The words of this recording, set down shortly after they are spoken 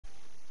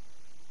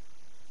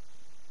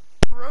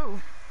cool.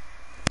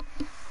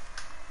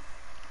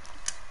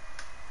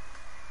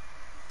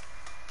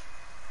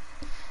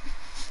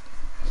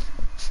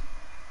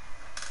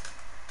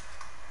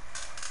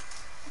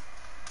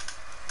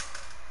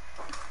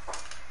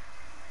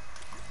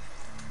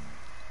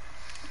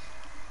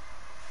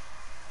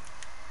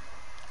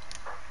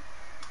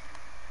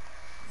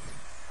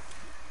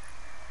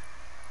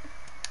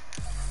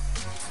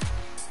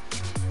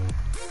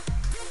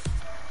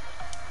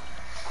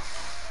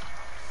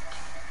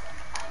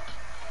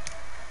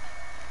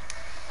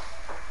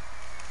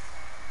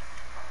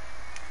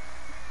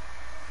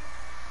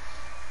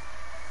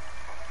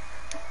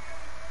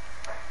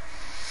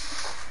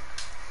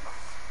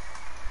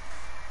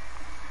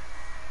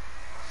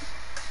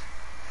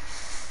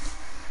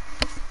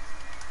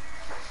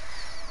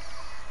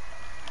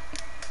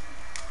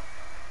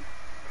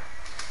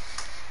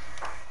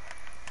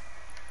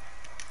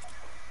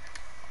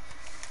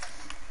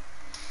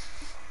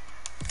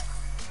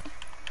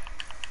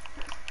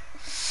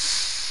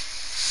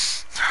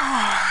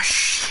 Oh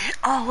shit.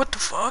 Oh, what the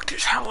fuck?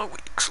 There's hella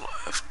weeks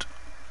left.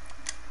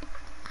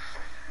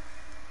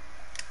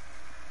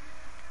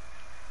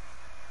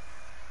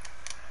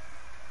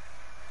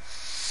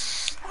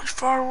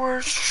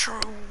 Forward, show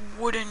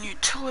wooden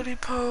utility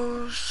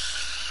post.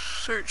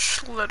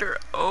 Search letter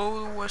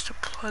O west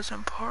of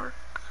Pleasant Park.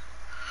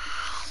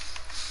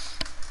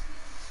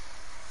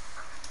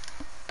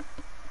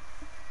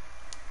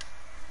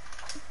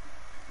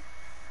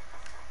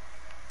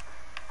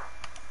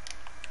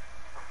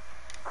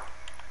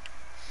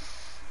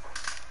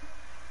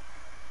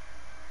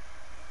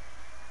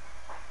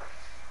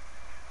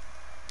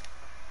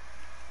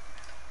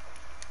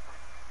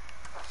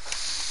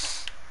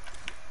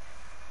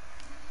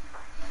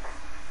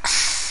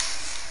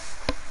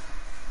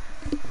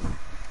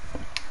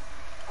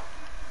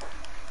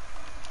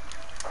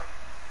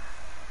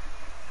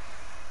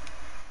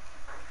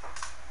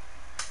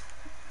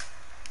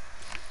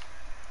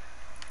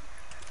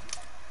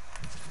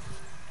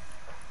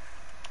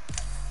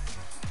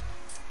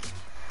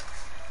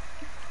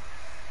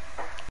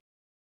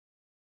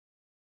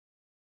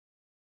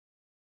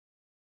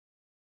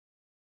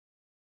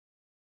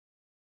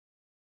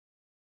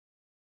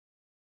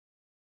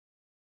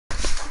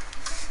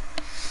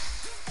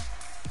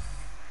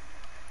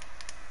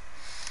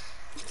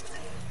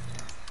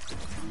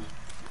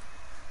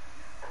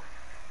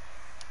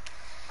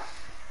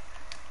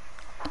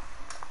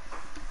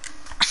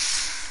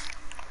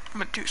 I'm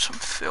gonna do some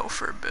fill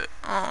for a bit.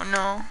 Oh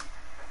no.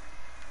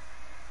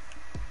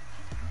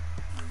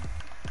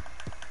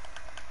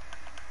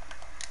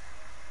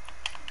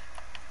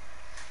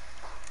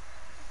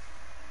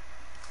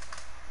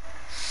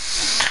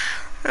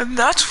 And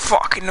that's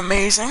fucking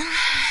amazing.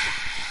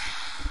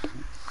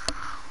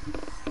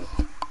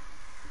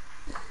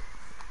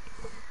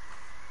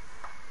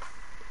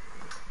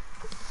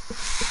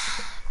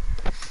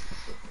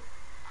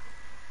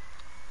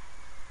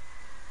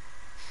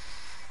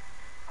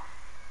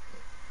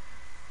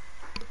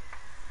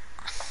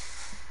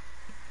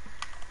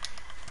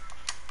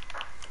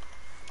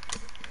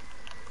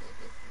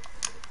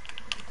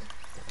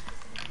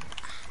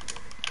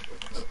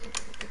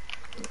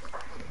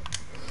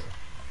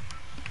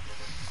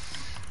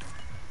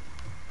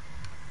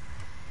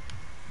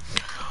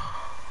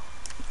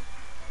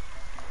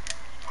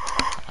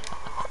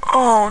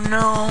 Oh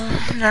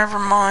no, never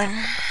mind.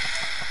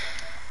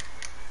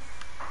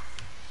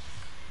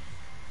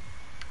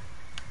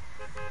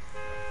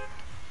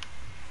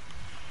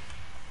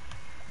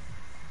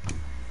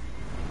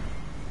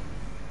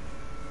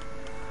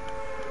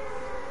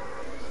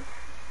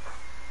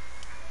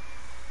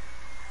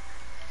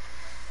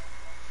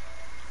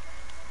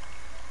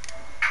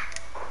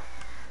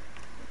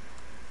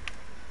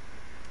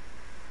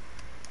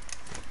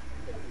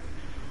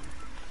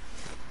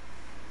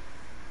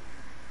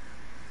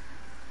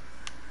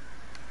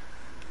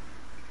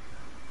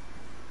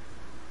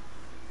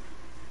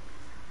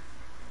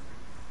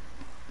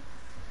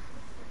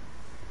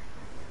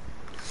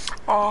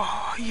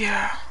 Oh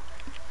yeah.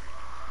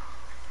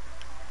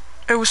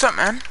 Hey, what's up,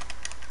 man?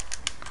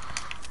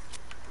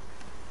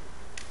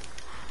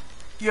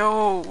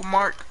 Yo,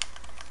 Mark.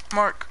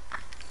 Yeah.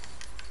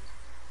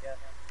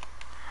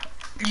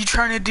 You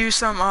trying to do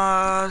some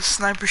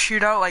sniper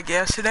shootout like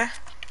yesterday?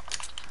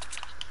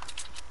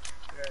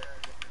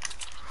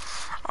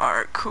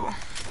 Alright, cool.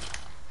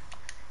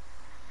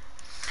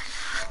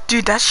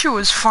 Dude, that shit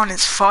was fun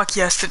as fuck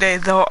yesterday,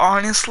 though,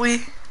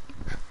 honestly.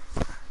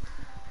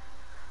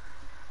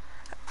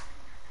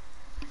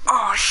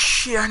 Oh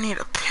shit, I need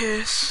a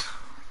piss.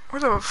 Where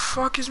the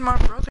fuck is my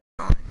brother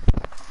going?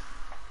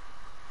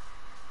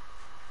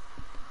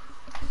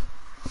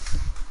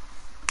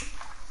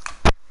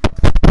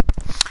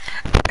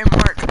 Hey,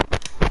 Mark.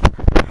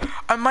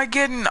 I might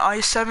get an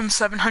i7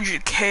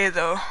 700K,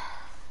 though.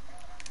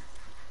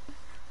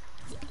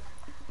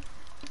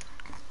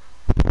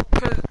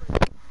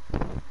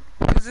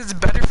 Cause it's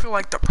better for,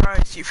 like, the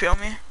price, you feel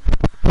me?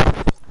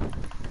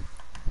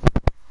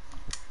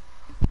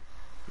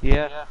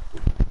 Yeah.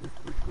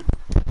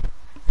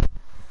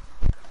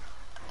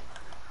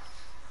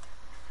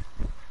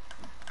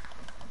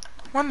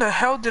 When the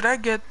hell did I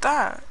get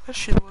that? That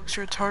shit looks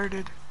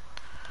retarded.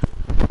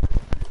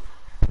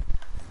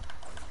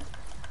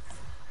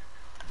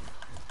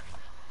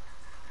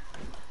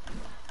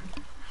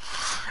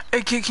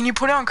 Hey, can you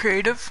put it on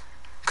creative?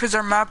 Cause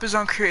our map is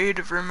on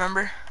creative,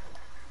 remember?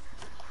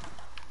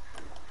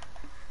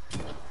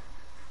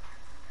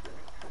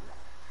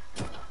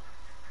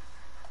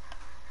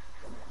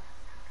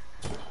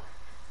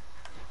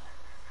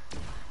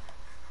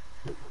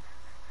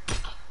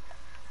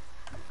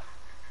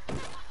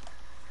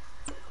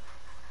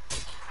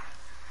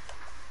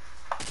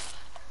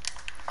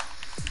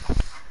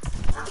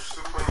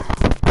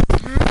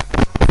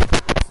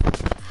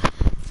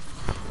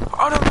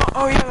 I don't know.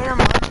 Oh yeah, that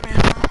reminds me.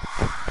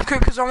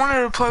 Cause I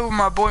wanted to play with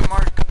my boy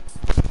Mark.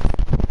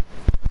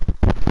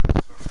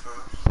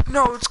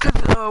 No, it's cause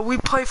we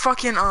play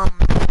fucking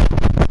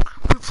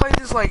we play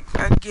this like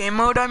a game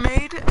mode I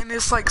made, and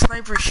it's like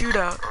sniper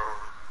shootout.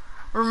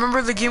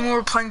 Remember the game we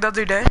were playing the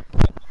other day?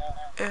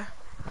 Yeah.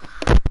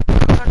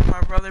 Fuck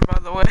my brother, by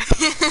the way.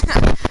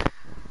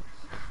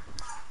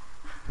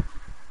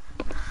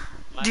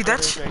 Dude,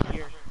 that's right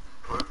here.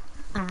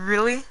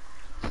 really?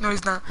 No,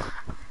 he's not.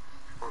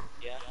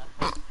 Yeah.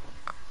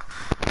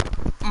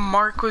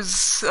 Mark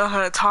was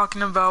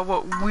talking about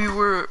what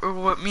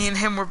what me and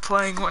him were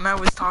playing when I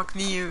was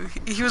talking to you.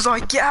 He was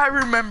like, "Yeah, I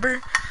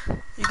remember."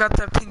 You got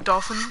that pink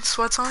dolphin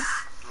sweats on?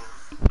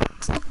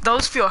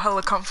 Those feel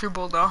hella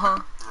comfortable, though, huh?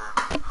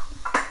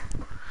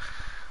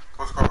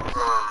 What's called?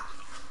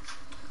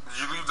 Did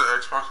you leave the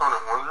Xbox on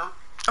at one room?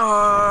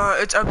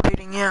 It's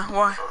updating. Yeah,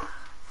 why?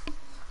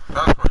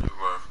 That's why you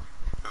left.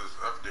 Cause it's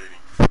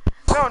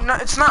updating. No,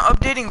 it's not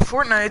updating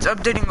Fortnite. It's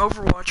updating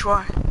Overwatch.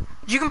 Why?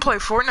 You can play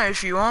Fortnite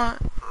if you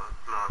want. No.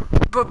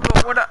 But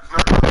what? It's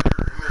not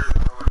really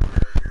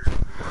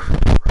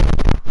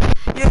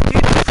Yeah,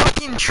 dude, the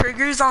fucking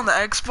triggers on the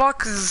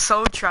Xbox is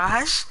so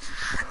trash.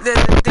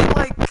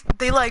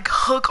 They like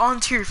hook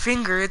onto your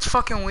finger. It's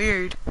fucking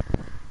weird.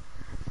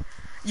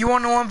 You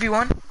want a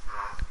 1v1?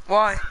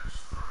 Why?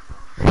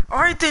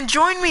 Alright then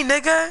join me,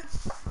 nigga.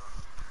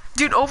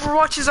 Dude,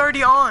 Overwatch is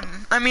already on.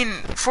 I mean,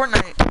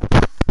 Fortnite.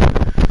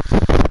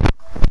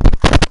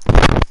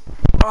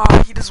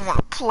 Oh, he doesn't want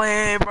to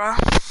play, bro.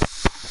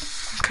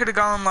 Could've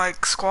gone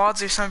like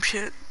squads or some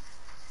shit.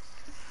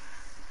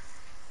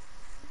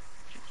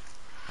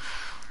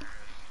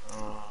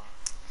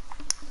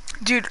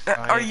 Dude,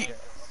 are you...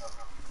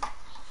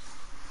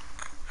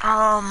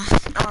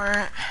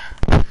 alright.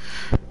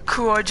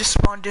 Cool, I just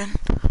spawned in.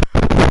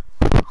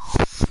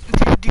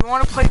 Dude, do you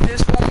want to play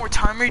this one more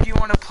time, or do you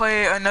want to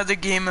play another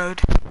game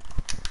mode?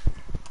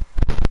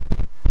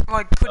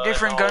 Like, put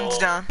different guns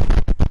down.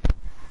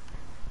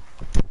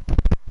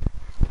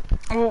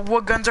 Well,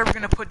 what guns are we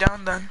gonna put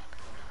down then?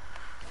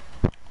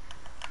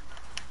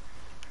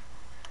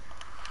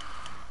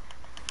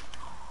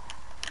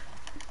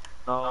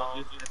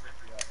 No,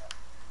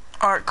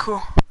 Alright,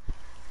 cool.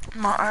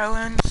 My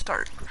island,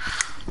 start.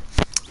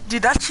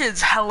 Dude, that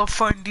shit's hella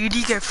fun, dude.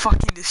 You get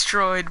fucking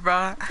destroyed,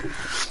 bruh.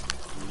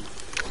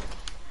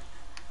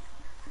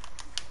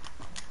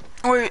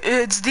 Wait,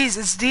 it's these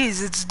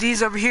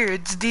over here,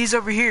 it's these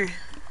over here.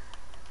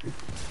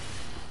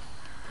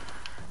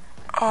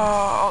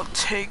 I'll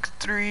take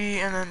 3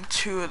 and then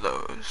 2 of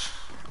those.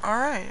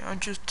 Alright, I'll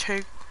just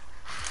take...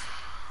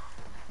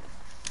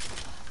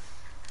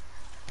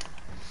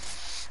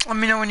 Let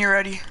me know when you're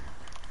ready.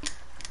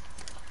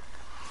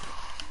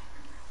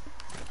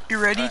 You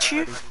ready,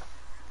 Chief?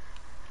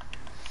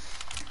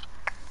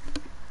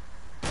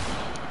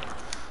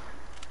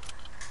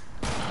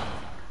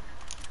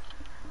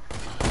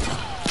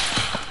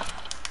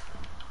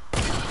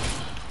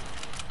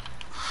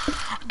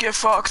 Get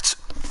fucked.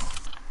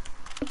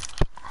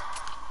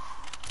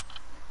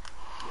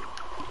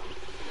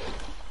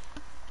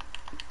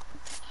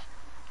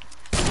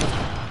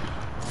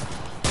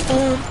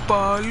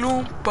 Oompa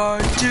loompa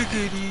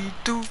jiggity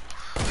doo.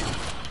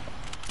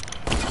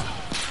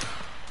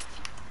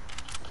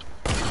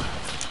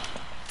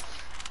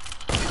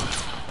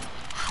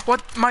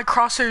 What? My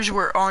crosshairs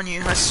were on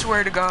you, I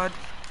swear to God.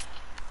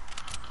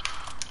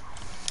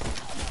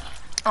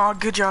 Oh,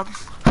 good job.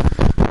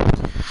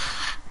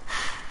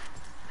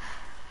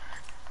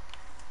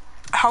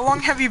 How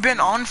long have you been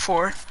on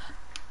for?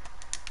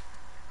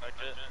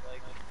 just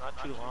like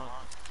not too long.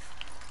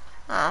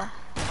 Oh.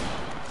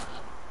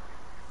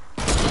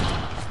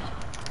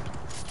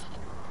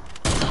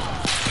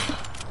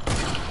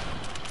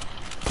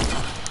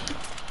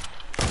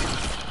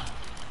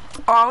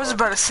 Oh, I was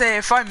about to say,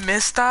 if I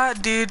missed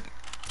that, dude,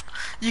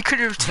 you could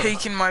have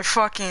taken my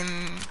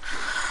fucking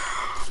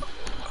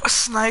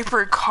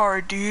sniper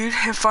car, dude.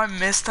 If I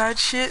missed that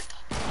shit.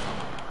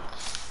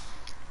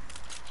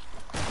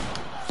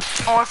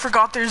 Oh, I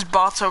forgot there's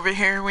bots over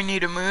here. We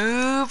need to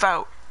move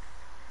out.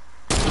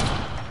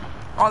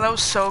 Oh, that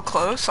was so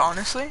close,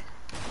 honestly.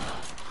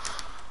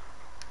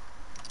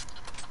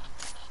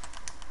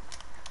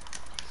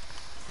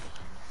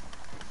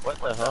 What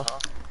the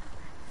hell?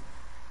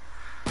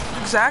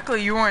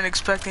 Exactly, you weren't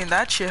expecting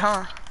that shit,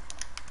 huh?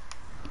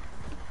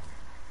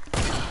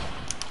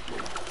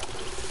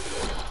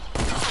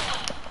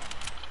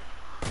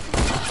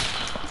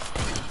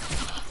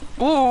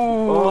 Ooh.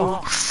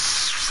 Oh.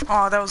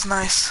 Oh, that was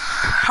nice.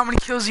 How many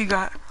kills you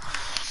got?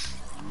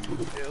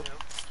 2.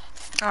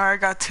 Alright, I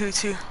got 2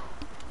 too.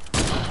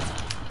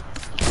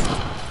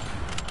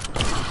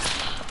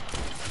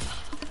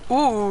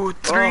 Ooh,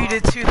 3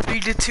 to 2, 3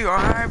 to 2.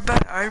 Alright,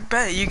 I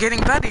bet. You're getting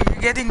better,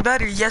 you're getting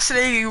better.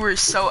 Yesterday you were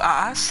so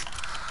ass.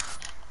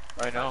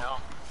 I know.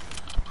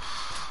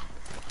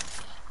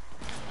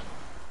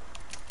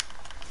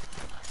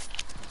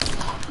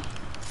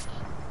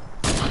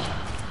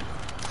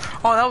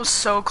 Oh, that was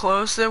so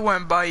close. It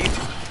went by you.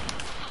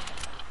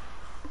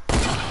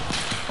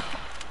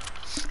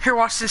 Here,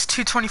 watch this.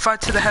 225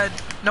 to the head.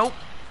 Nope.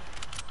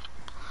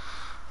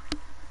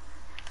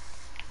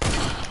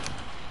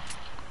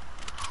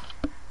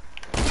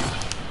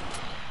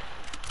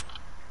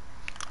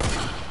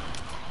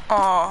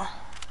 Aw.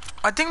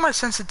 I think my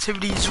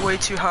sensitivity is way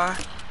too high.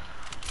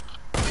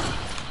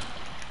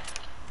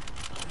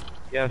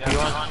 Yeah, if you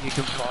want, you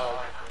can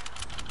pause.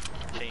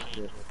 Change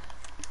it.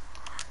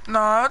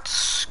 Nah,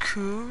 it's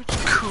cool.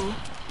 It's cool.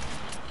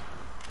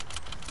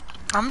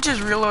 I'm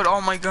just reload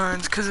all my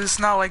guns because it's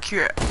not like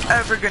you're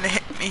ever gonna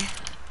hit me.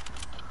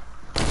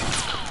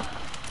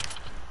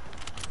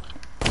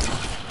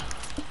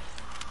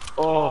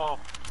 Oh.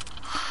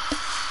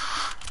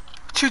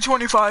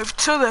 225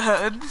 to the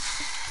head.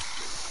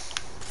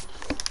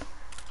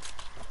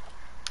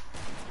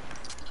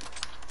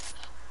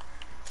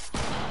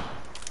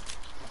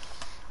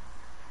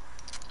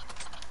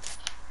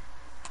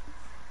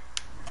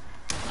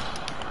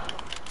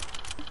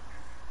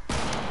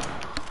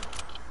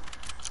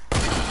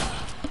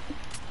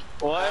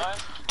 What?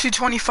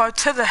 225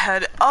 to the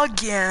head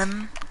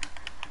again.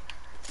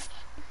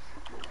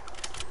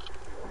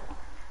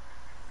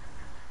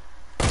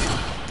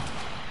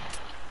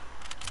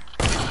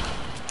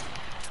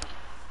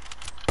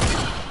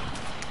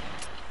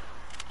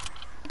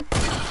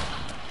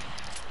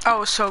 I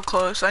was so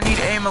close. I need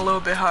to aim a little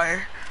bit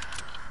higher.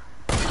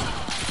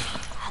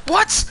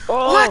 What?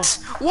 Oh.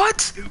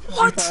 What?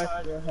 What?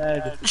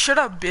 Head. Shut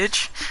up,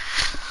 bitch.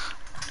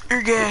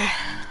 You're gay.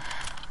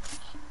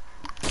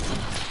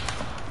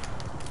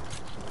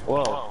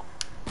 Whoa.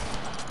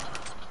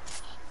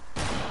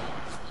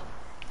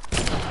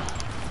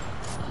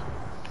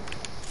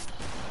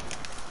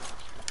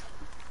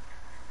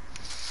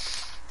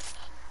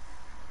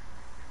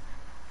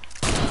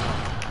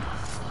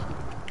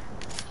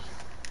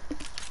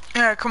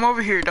 Yeah, come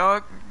over here,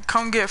 dog.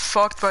 Come get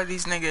fucked by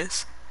these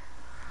niggas.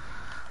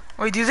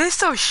 Wait, do they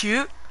still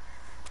shoot?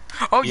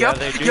 Oh, Yeah, yup,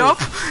 they do.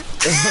 yup.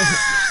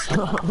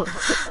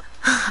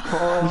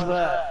 What was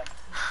that?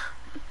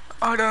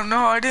 I don't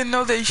know. I didn't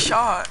know they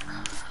shot.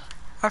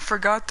 I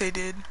forgot they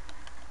did.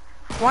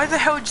 Why the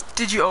hell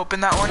did you open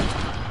that one?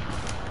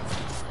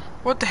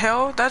 What the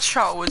hell? That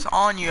shot was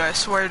on you, I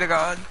swear to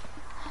God.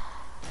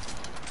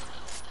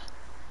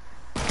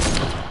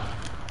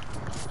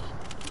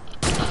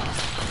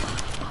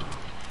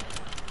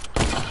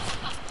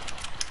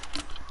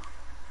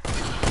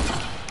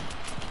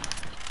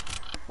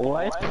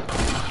 What?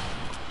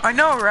 I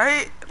know,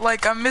 right?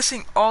 Like, I'm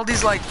missing all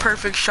these, like,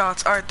 perfect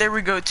shots. Alright, there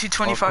we go.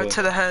 225 Okay.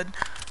 to the head.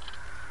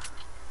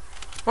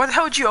 Why the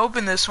hell did you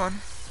open this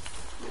one?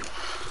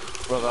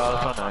 Well,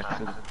 that was on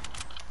accident.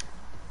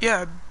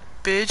 Yeah,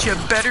 bitch. You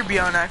better be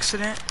on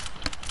accident.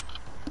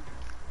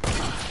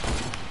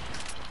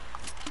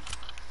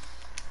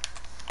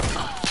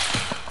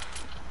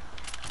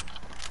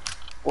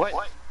 What?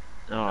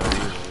 Oh,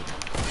 really?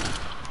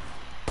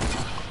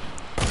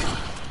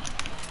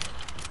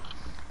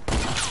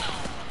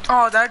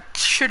 Oh, that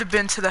should have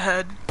been to the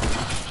head.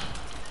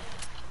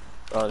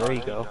 Oh, there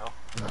you go.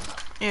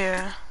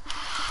 Yeah.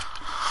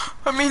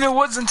 I mean, it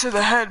wasn't to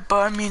the head,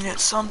 but I mean,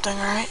 it's something,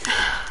 right?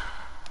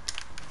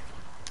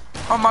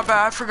 Oh, my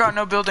bad. I forgot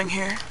no building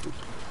here.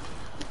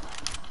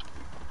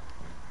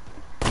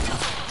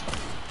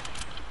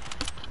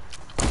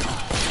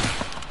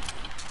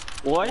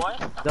 What?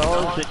 That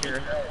was in your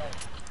head.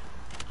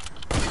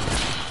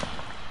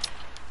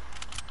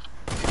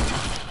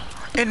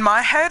 In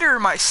my head or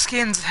my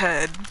skin's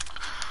head?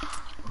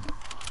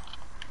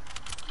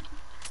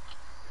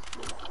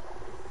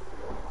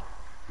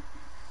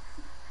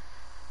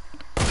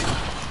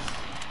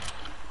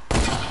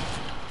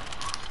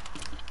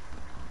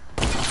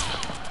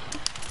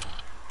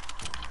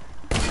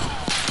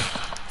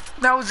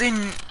 That was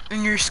in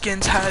your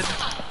skin's head.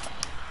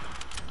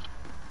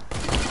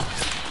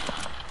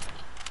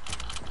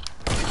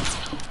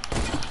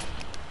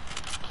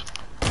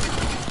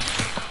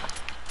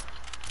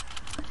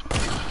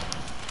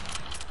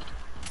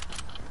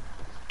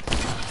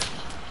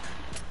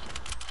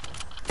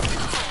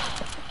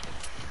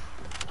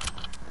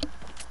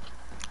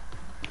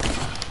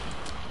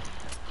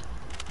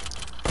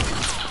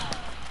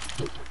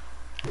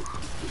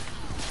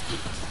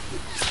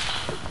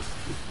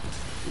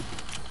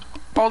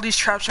 All these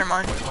traps are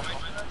mine.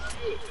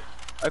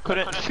 I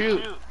couldn't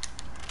shoot.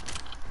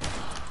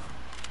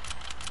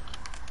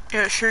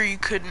 Yeah, sure you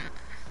couldn't.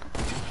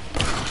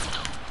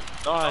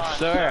 No, I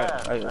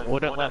swear, I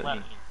wouldn't let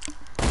me.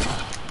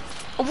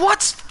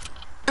 What?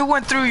 It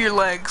went through your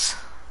legs.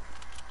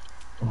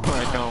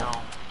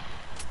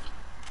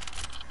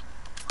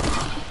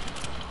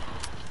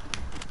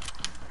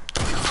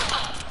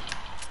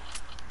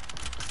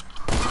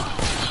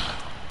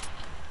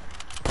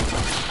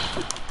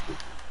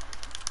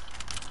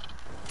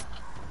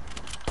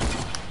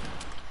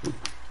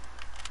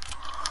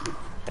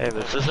 Hey,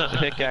 this isn't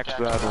pickaxe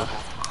battle.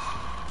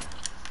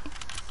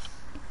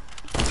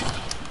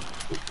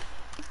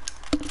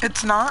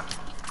 It's not?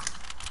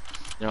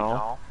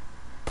 No.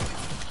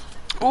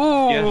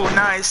 Ooh, Yes.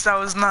 nice. That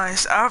was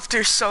nice.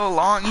 After so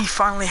long, he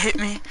finally hit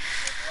me.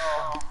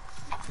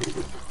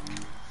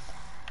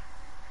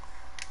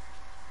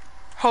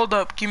 Hold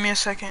up, give me a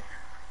second.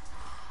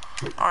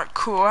 Alright,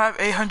 cool. I have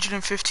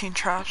 815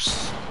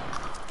 traps.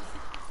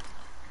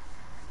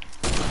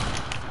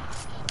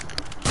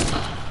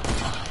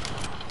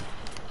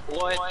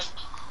 What?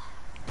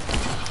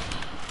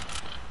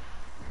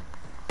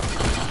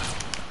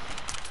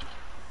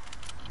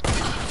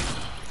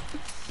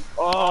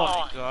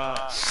 Oh my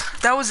god.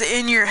 That was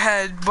in your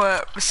head,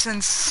 but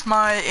since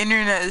my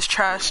internet is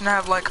trash and I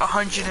have like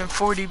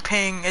 140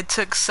 ping, it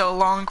took so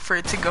long for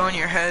it to go in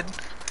your head.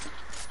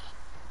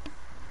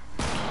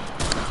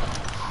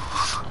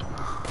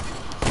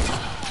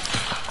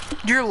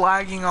 You're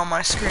lagging on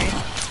my screen.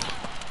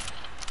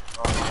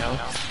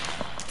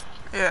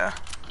 Yeah.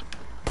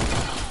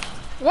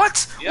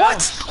 What?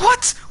 Yes.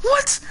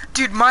 What?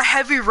 Dude, my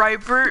heavy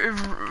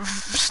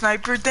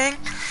sniper thing,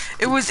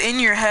 it was in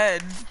your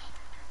head.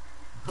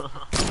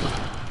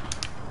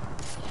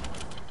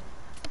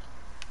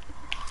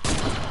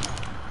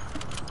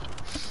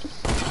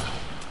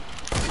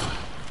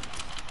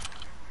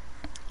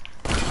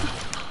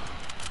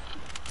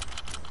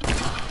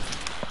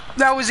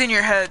 That was in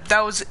your head.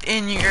 That was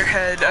in your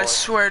head. I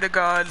swear to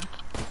God.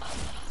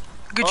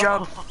 Good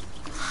job.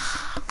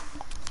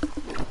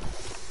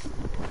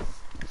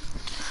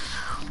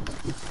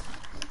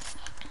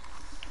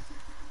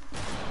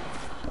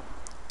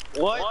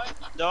 What?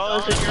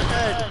 No, it's in your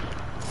head.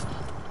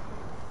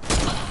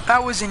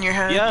 That was in your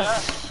head.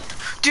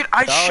 Yes. Dude,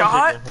 I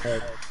shot. Was in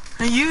your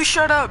head. You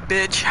shut up,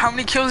 bitch. How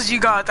many kills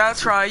you got?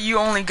 That's right. You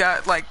only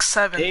got like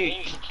 7.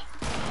 8.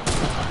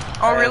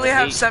 Oh, really? I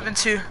have 8. 7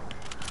 too.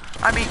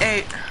 I mean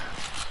 8.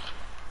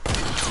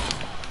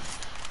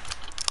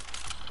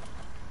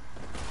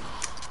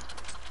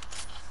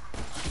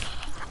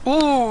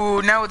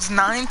 Ooh, now it's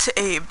 9 to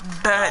 8.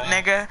 Bet,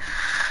 nigga.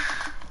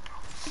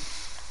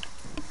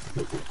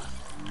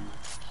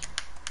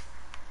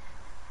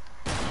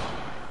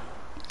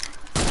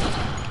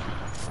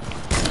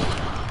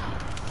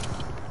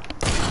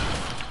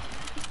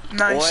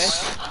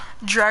 Nice.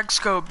 Drag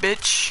scope,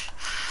 bitch.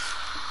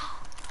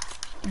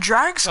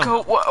 Drag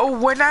scope.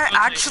 When I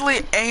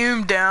actually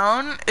aim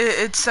down,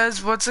 it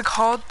says, what's it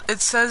called?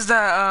 It says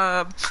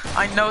that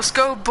I no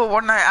scope, but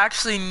when I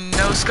actually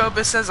no scope,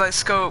 it says I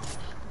scope.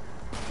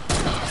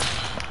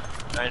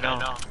 I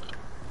know.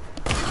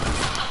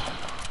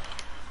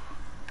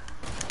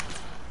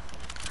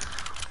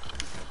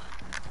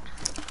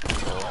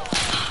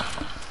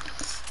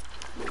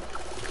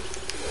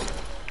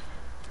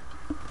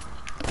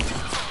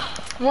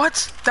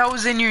 What? That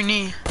was in your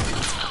knee.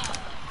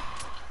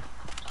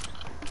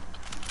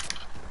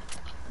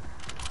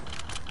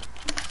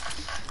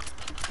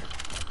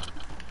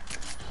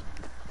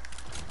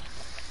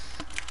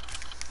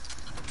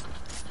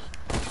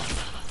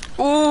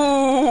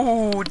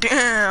 Ooh,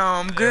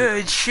 damn,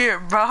 good shit,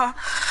 bruh.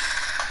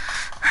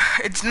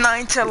 It's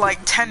 9 to like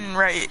 10,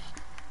 right?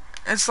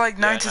 It's like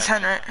 9 to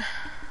 10, right?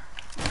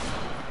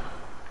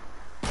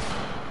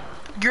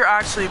 You're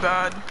actually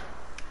bad.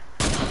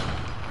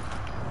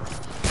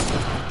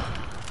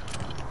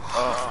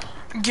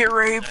 Get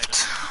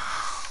raped.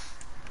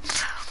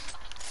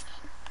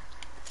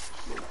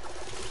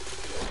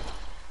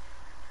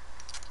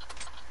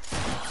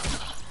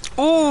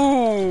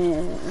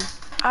 Ooh,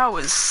 I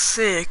was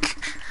sick.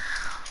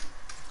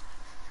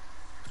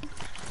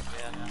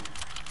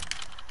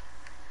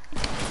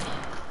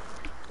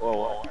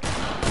 Whoa.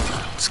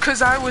 It's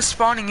cause I was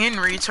spawning in,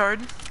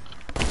 retard.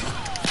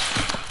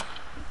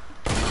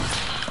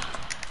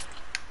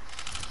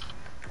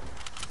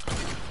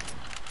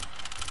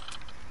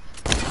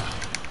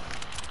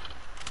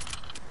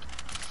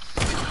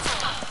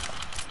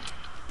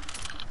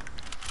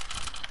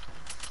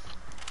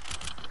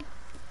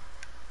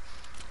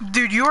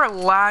 Dude, you are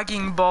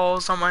lagging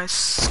balls on my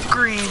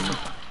screen.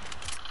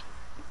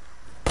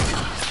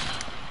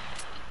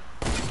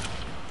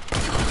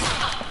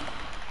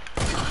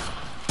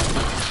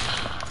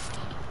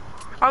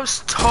 I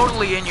was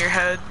totally in your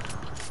head.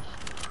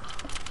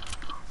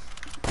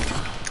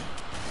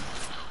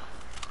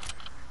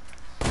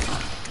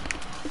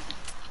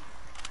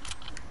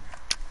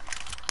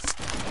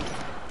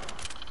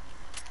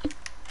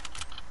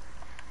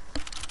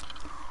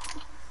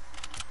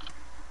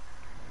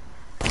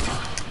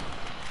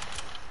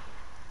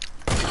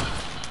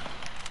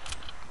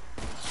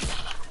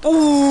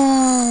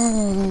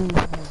 Ooh,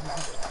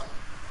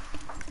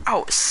 I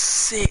was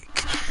sick.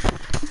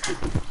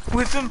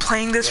 We've been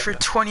playing this for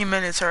 20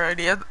 minutes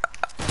already.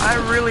 I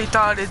really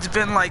thought it's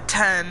been like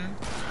 10.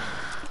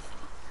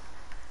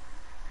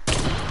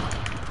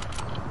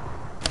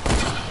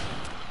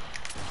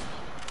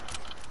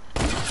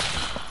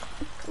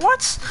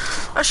 What?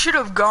 I should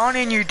have gone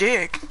in your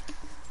dick.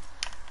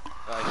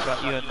 I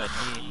shot you in the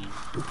knee.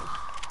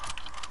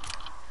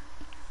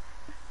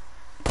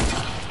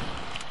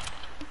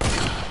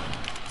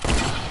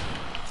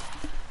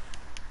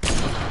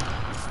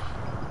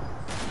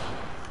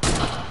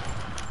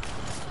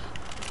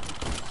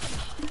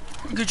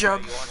 Good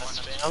job. You wanna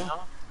spam?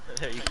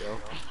 There you go.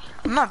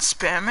 I'm not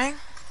spamming.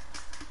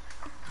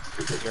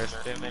 You're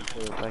spamming to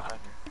the like.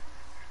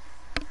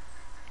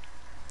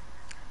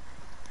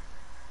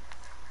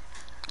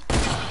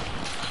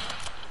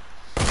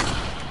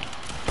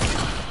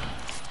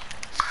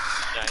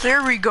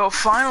 There we go,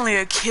 finally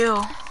a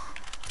kill.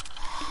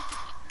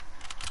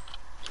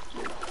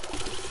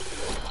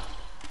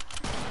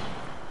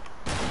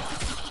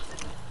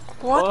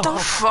 What the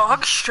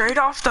fuck? Straight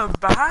off the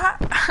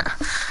bat?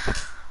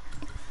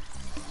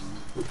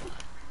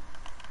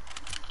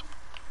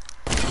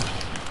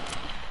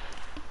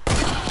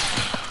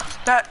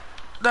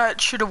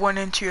 That should have went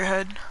into your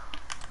head.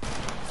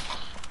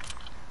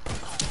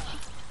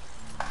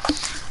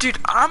 Dude,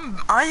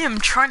 I am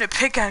trying to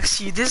pickaxe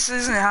you. This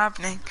isn't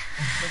happening.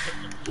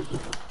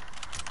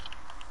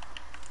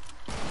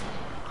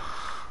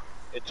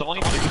 It's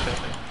only 3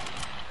 seconds.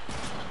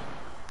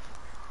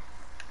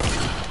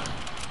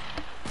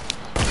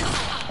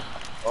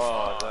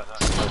 Oh,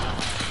 that's...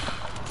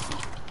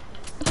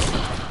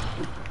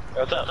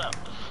 What's up?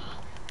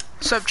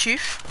 What's up,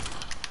 Chief?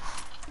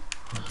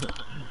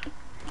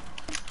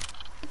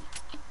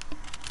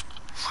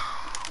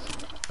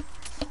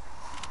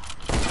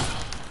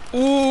 Ooh.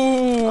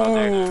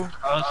 Oh,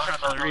 I was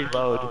trying to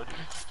reload.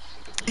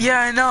 Yeah,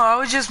 I know. I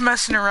was just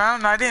messing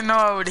around. I didn't know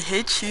I would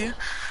hit you.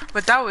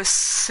 But that was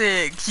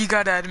sick. You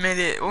gotta admit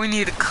it. We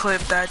need to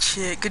clip that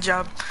shit. Good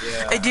job.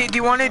 Yeah, Hey, do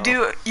you wanna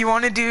do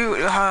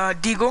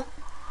Deagle?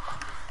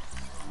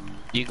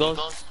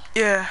 Eagles?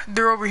 Yeah,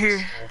 they're over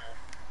here.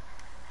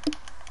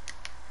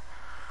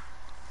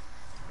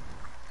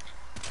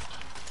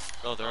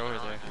 Oh, they're over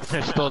there.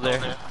 They're still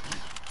there.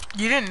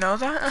 You didn't know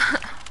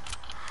that?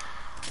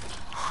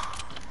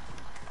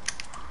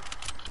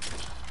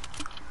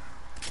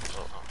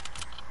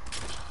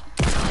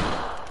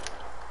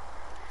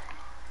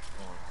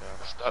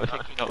 Stop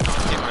picking up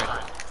content right now.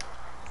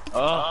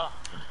 Oh.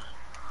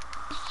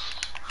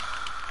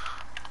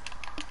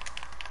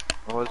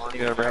 I wasn't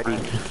even ready.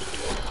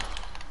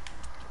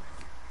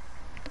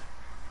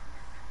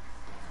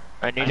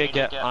 I need to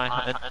get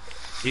my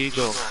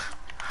eagle.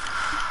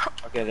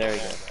 Okay, there we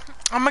go.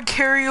 I'ma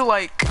carry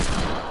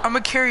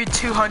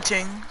 2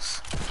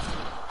 huntings.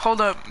 Hold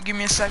up, give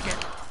me a second.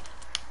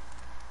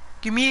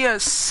 Give me a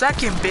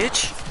second,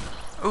 bitch.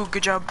 Oh,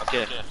 good job.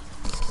 Okay.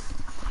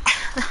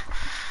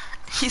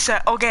 He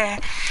said, okay.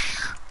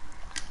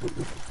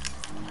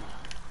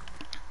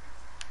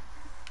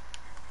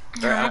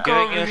 Yeah, I'm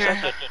giving you a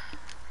second.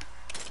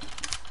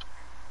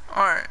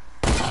 Alright.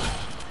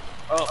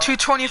 Oh.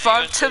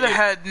 225 to the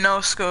head,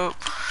 no scope.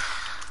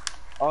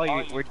 Oh,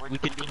 we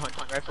can do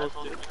hunting rifles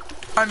too?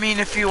 I mean,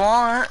 if you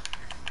want.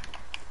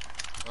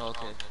 Oh,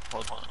 okay,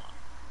 hold on.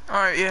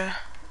 Alright, yeah.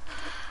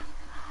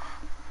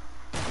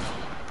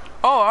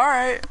 Oh,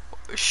 alright.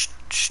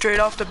 Straight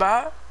off the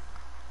bat.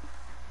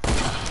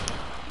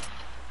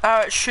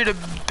 That should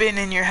have been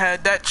in your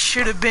head. That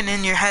should have been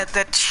in your head.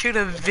 That should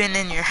have been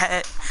in your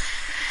head.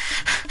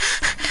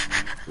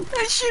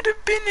 That should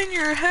have been in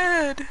your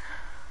head.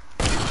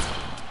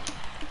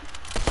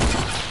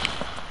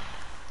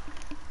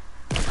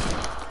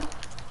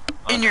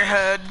 In your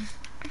head.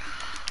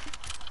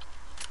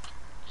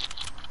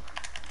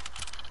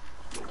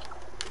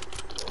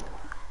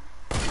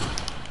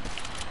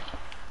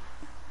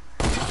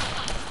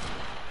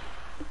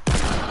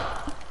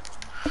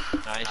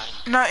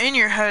 Nice. Not in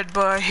your head,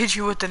 but I hit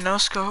you with the no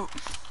scope.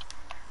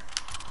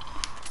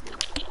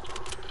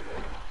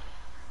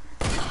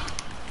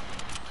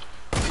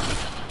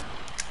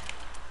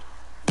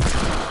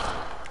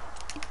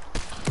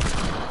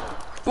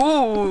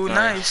 Ooh,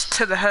 nice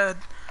to the head.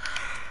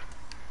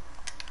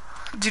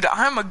 Dude,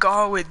 I'm a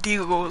god with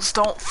deagles.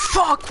 Don't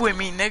fuck with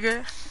me,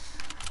 nigga.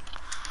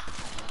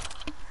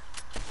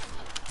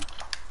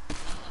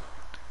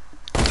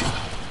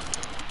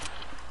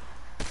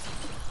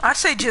 I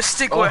say just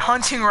stick with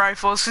hunting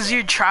rifles, cause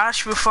you're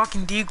trash with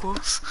fucking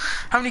deagles.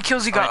 How many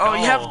kills you got? Oh,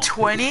 you have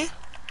 20?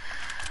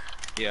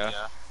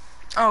 Yeah.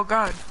 Oh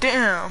god,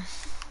 damn.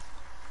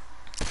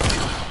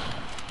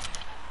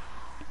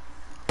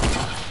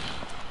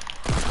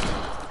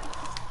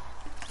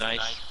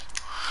 Nice.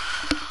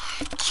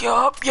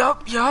 Yup.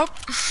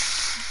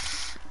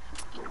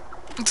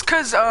 It's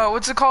cause,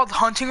 what's it called?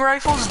 Hunting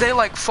rifles, they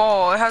like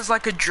fall. It has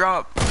like a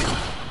drop.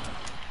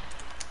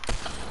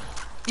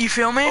 You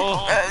feel me?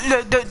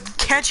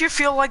 Can't you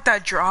feel like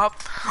that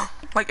drop?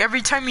 Like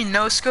every time you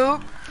no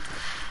scope?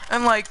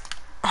 And like,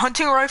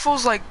 hunting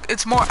rifles, like,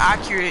 it's more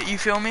accurate, you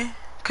feel me?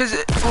 Cause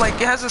it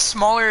has a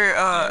smaller,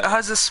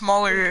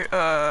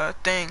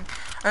 thing.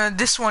 And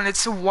this one,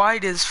 it's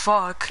wide as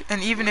fuck.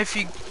 And even if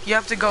you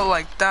have to go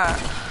like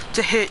that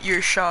to hit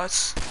your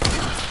shots.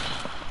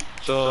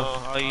 So,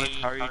 how are you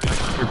doing your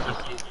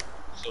PC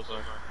so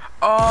far?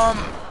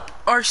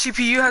 Our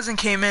CPU hasn't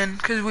came in,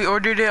 cause we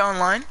ordered it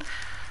online.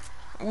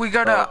 We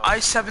got a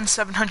i7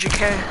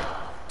 700K.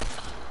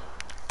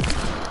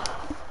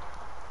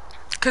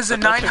 Cause the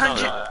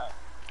 900,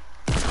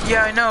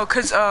 Yeah, I know,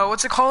 cause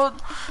what's it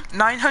called?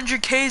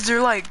 900Ks,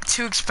 they're like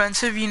too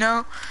expensive, you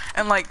know,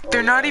 and like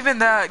they're not even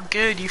that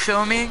good. You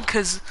feel me?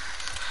 Cause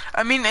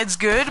I mean it's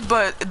good,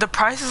 but the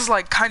price is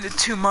like kind of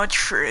too much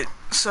for it.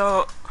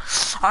 So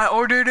I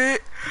ordered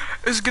it.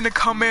 It's gonna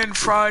come in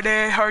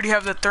Friday. I already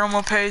have the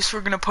thermal paste.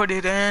 We're gonna put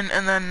it in,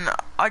 and then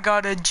I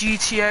got a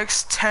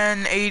GTX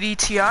 1080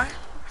 Ti,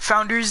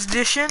 Founders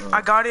Edition.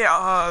 I got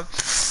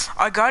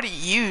it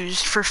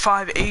used for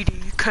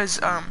 580, cause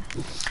on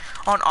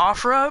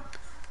OfferUp,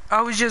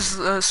 I was just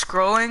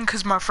scrolling,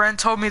 cause my friend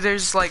told me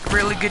there's like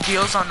really good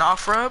deals on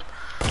OfferUp,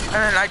 and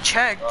then I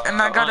checked,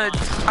 and I got a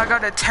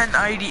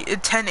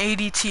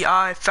 1080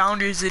 Ti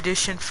Founders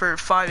Edition for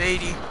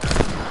 580.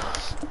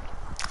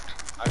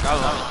 I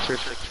got one for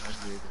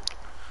 600.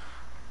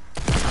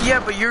 Yeah,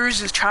 but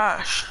yours is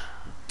trash.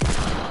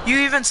 You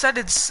even said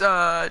it's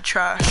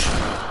trash.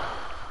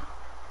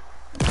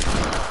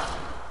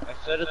 I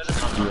said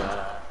it's not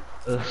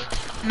bad.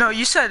 No,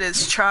 you said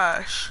it's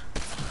trash.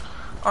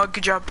 Oh,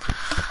 good job.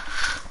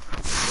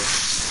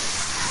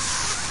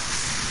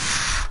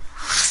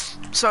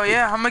 So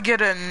yeah, I'm gonna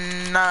get a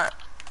not.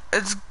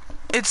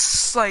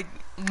 It's like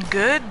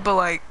good, but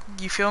like,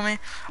 you feel me?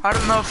 I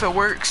don't know if it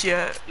works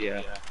yet.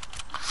 Yeah.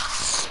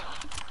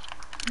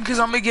 Cause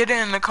I'm gonna get it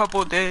in a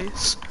couple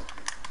days.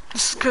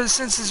 Cause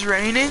since it's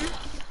raining,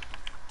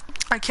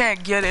 I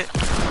can't get it.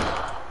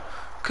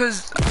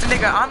 Cause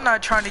nigga, I'm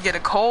not trying to get a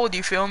cold.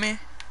 You feel me?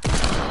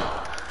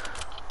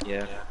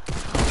 Yeah.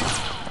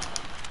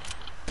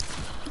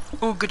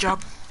 Ooh, good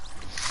job.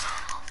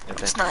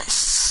 That's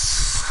nice.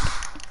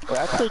 We're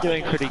actually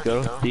doing pretty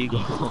good with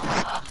Eagle.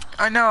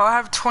 I know. I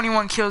have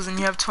 21 kills and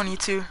you have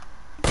 22.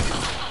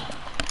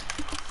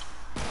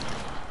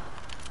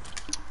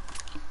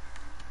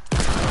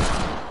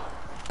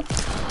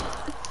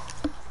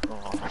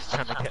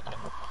 Trying to get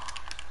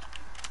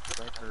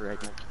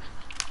ready.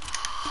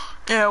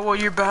 Yeah, well,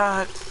 you're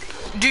bad.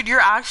 Dude, you're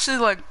actually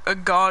like a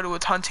god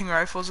with hunting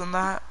rifles and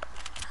that.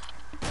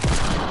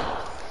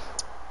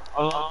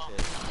 Oh,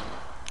 okay.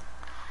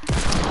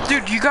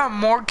 Dude, you got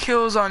more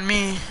kills on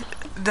me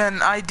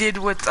than I did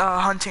with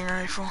hunting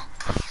rifle.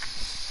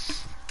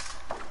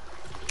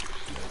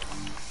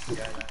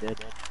 Yeah, you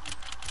did.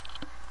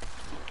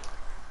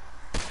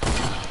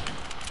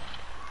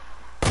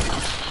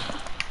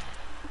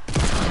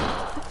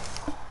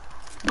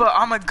 But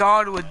I'm a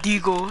god with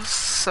deagles,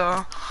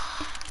 so.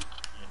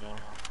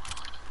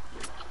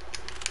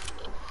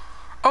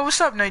 Oh,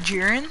 what's up,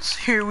 Nigerians?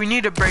 Here, we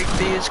need to break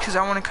these, because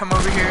I want to come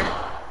over here.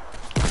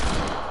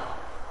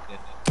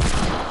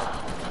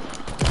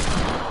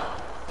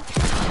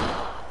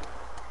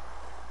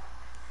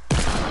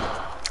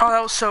 Oh,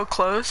 that was so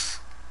close.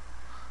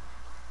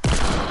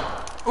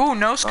 Ooh,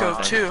 no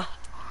scope, too.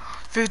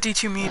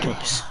 52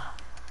 meters.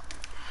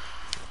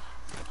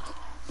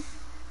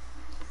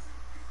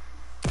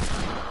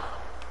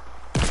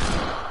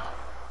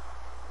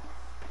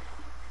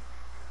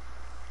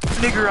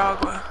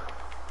 Nicaragua.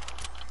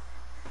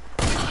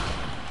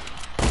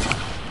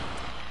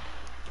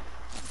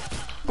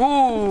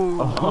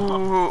 Ooh,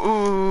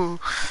 ooh.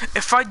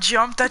 If I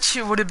jumped, that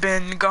shit would have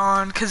been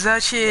gone, cause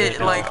that shit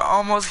like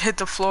almost hit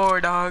the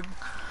floor, dog.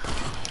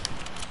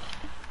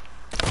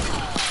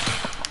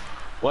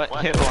 What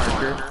hit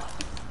marker?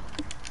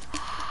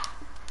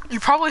 You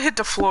probably hit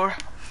the floor.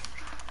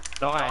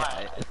 No,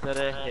 I said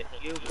I hit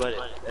you, but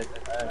it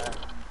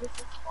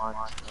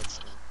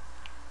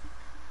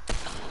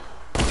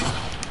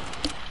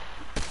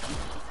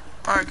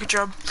Alright, good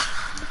job.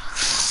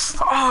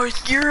 Oh,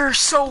 you're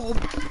so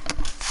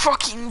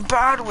fucking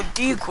bad with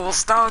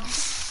deagles, dog.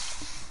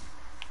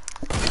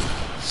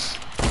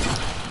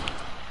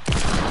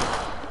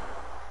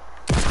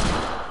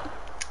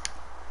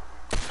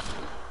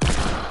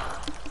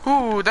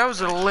 Ooh, that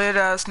was a lit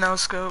ass no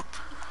scope.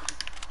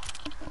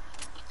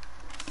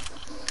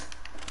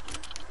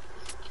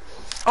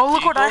 Oh,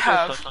 look what I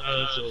have.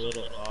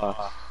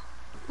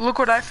 Look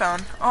what I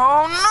found.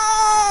 Oh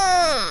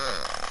no!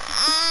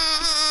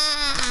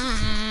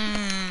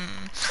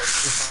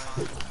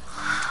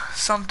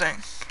 Something.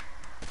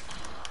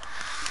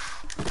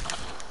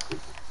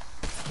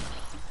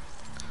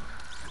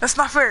 That's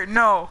not fair.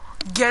 No.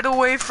 Get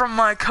away from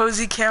my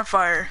cozy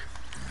campfire.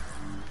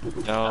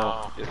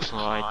 No, it's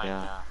mine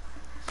now.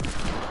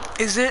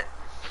 Is it?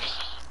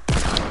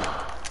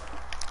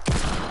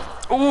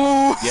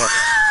 Ooh. Yes.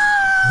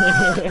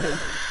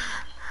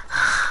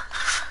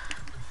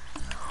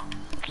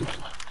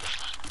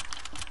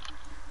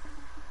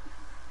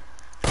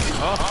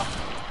 Oh.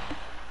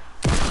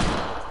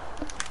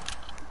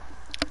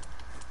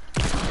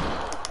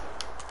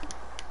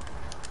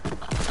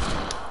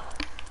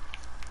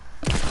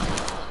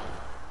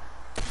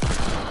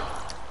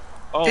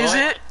 Oh, Is what?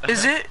 it?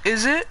 Is it?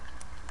 Is it?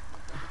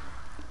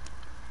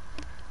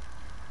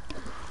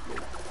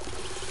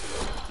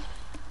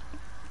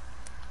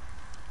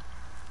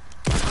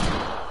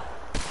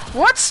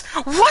 What?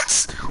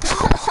 What?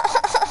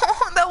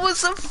 That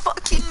was a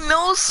fucking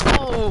no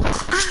scope.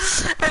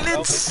 And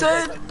it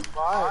said.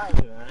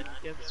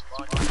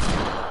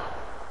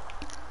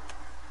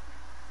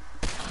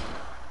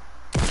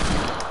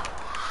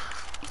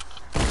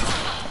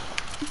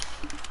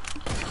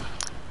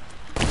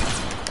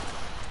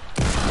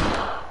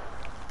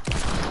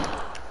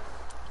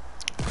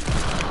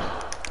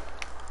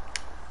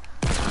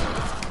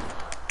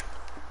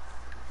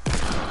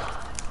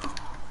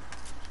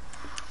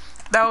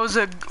 That was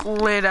a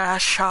lit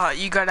ass shot,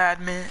 you gotta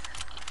admit.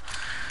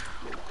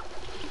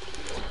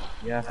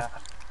 Yeah.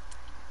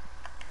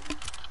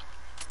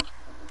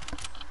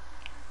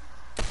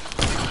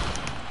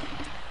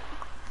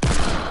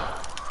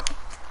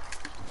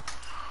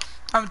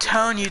 I'm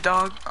telling you,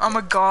 dog. I'm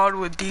a god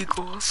with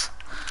deagles.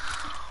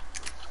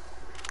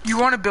 You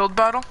want to build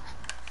battle?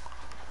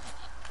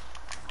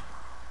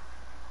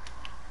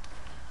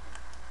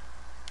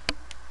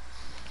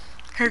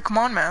 Here, come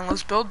on, man.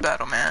 Let's build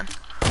battle, man.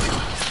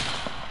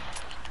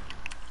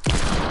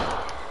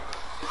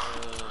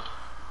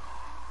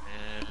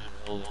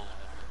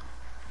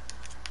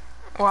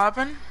 What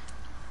happened?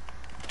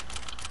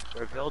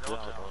 We're build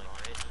battling,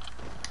 right?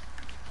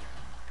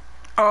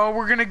 Oh,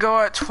 we're gonna go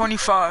at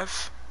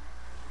 25.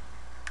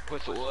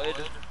 With wood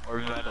or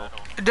metal?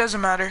 It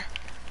doesn't matter.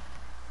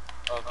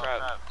 Oh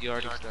crap, you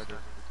already started.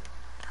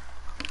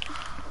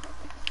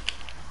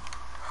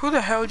 Who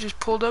the hell just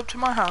pulled up to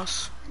my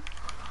house?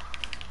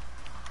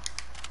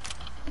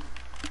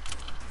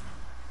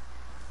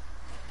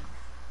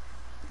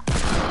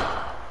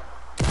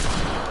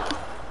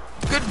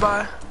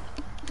 Goodbye.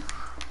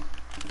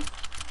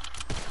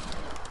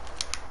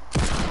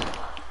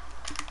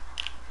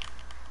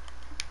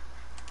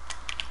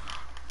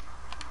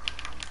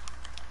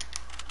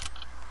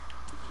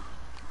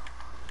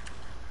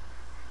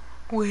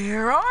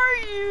 Where are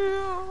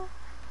you?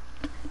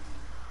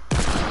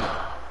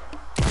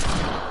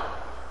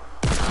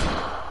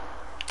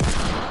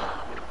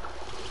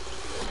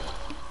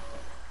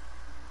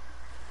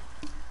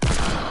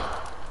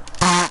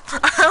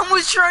 I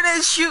was trying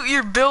to shoot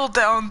your build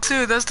down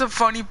too, that's the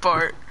funny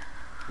part.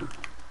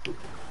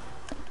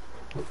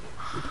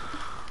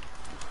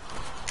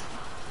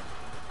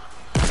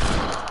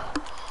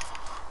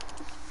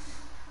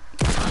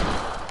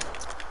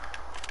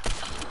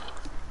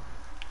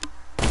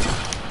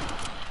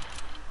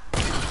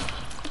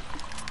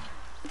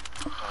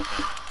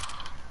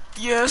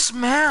 Yes,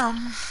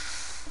 ma'am.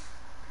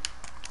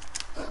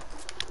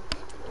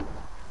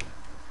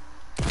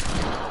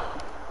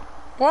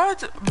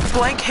 What?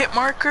 Blank hit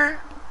marker?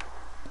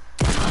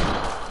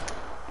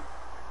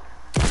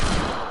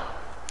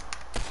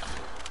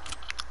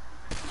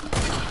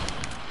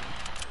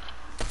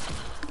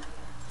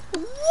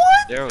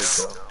 What? There we go.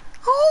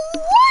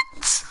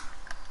 What?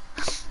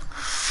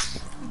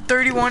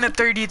 31 to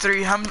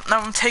 33.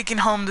 I'm taking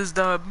home this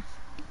dub.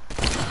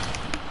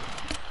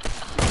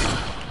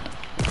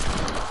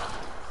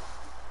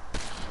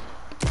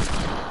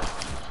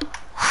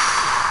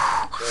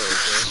 There we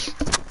go.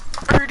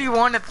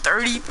 31 to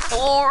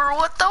 34.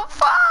 What the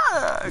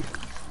fuck?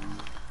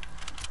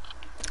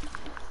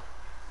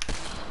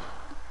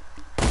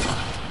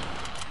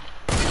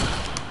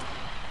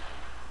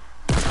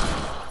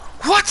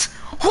 What?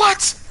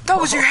 What? That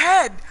was your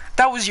head.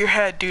 That was your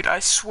head, dude. I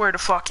swear to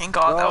fucking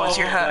God, that was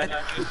your head. No,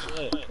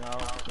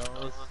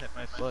 let's hit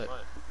my foot.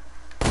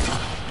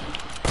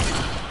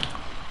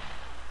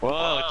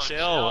 Whoa,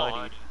 chill,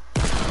 buddy.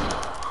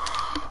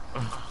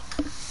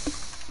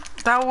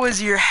 That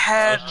was your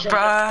head,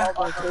 bruh.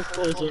 All my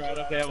pistols are out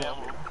of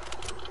ammo.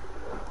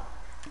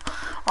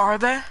 Are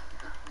they?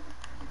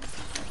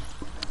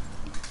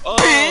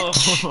 Oh.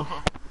 Bitch!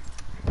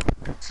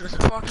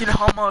 Fucking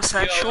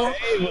homosexual. Yo,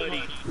 hey,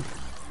 buddy.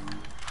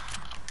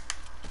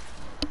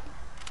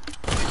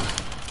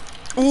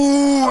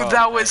 Ooh,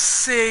 that was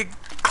sick.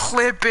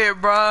 Clip it,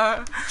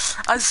 bruh.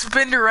 I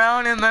spinned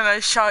around and then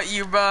I shot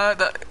you,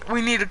 bruh.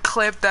 We need to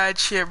clip that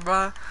shit,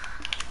 bruh.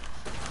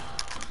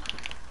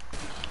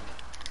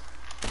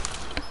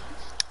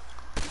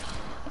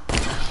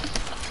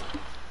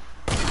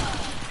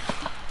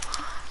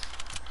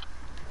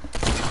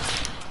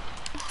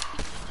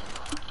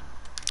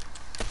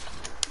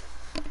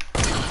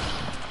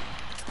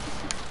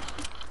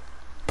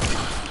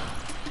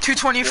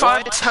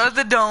 $225 to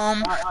the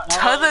dome,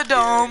 to the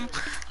dome,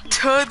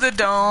 to the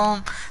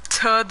dome,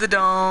 to the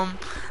dome,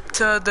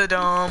 to the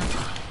dome.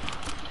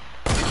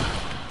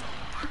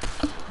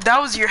 That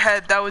was your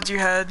head, that was your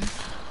head.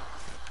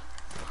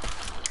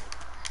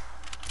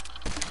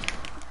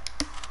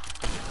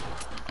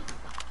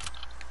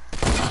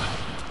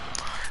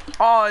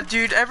 Oh,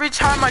 dude, every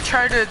time I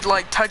try to,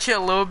 like, touch it a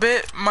little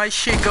bit, my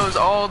shit goes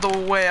all the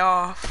way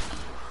off.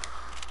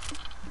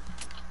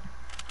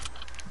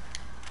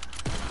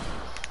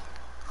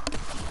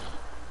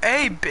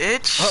 Hey,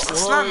 bitch.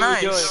 That's not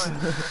nice.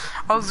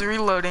 I was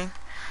reloading.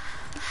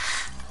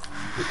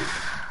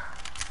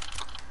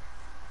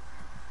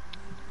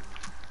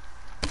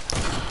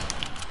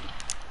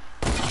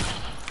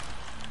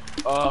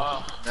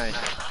 Oh, nice.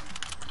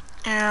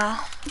 Yeah.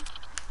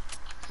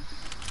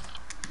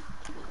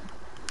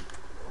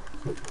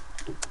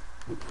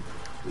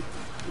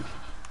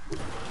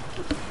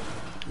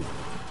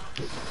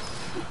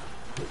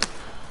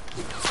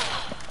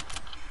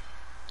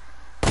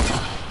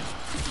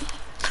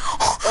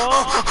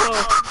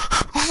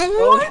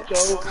 What?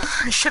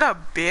 Shut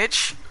up,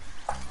 bitch.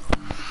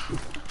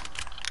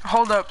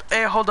 Hold up.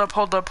 Hey, hold up,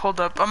 hold up, hold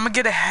up. I'm gonna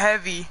get a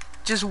heavy.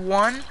 Just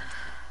one?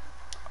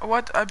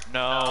 What?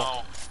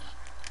 No.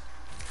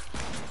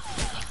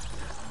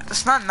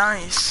 It's not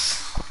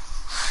nice.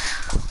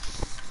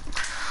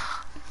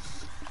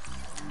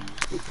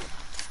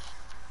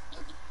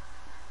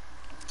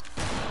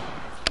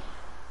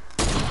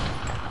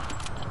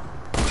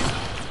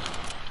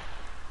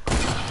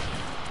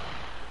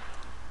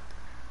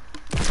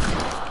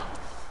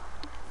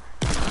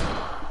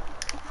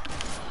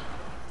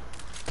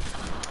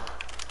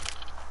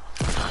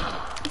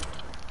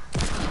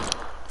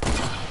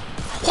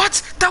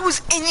 What? That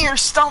was in your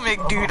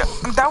stomach, dude.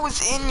 That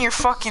was in your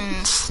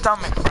fucking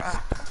stomach,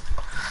 bruh.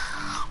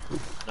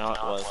 No,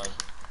 it wasn't.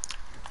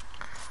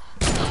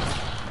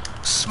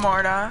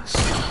 Smart ass.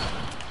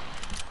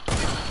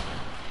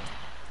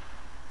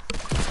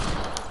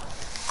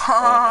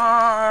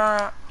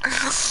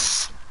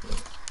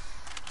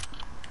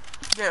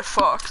 Get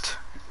fucked.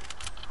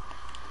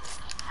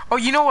 Oh,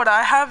 you know what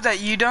I have that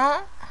you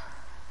don't?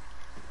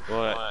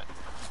 What?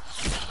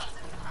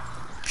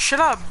 Shut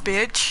up,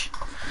 bitch.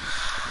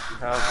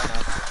 You have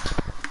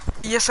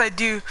nothing. Yes, I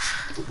do.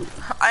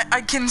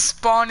 I can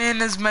spawn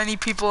in as many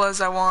people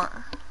as I want.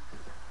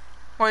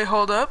 Wait,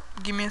 hold up.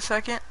 Give me a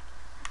second.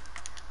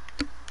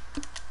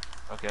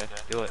 Okay,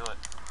 do it.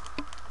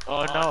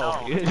 Oh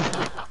no,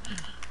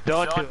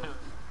 don't do it.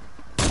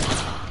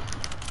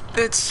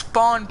 It's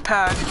spawn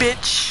pad,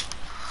 bitch.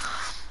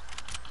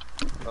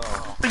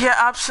 Oh. Yeah,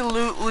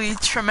 absolutely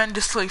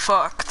tremendously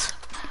fucked.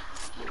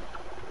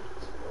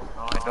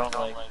 No, I don't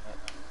like that.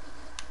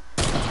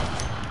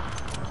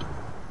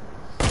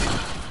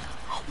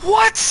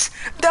 What?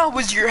 That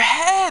was your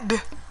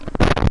head.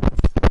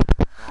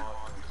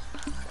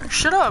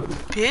 Shut up,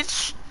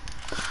 bitch.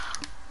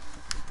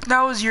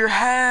 That was your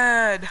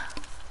head.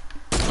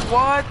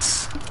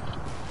 What?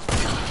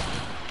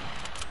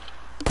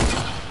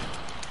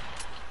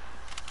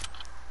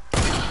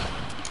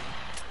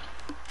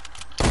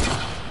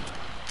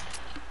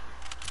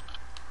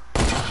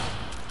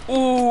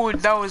 Ooh,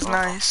 that was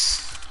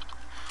nice.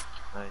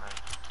 Nice.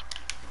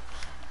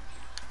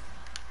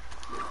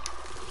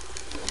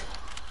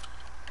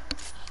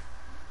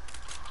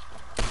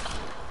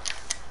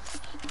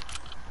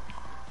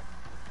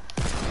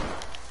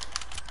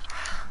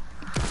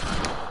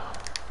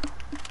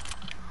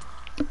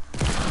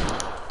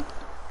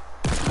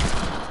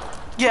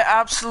 Yeah,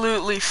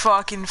 absolutely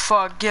fucking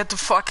fuck. Get the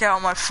fuck out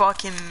of my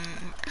fucking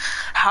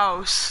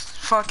house.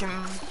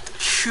 Fucking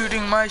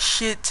shooting my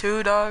shit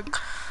too, dog.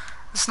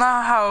 It's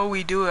not how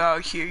we do it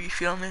out here, you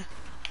feel me?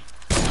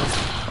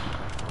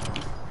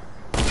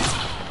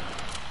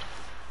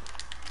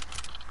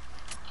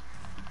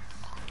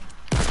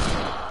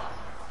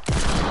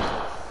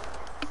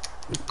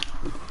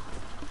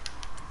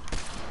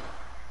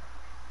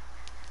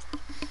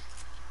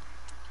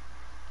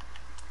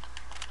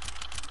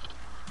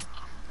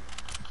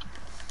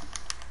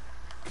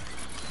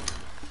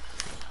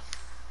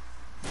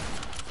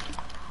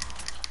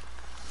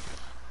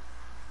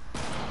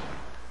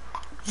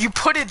 You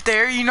put it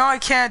there, you know I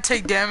can't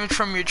take damage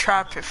from your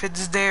trap if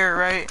it's there,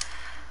 right?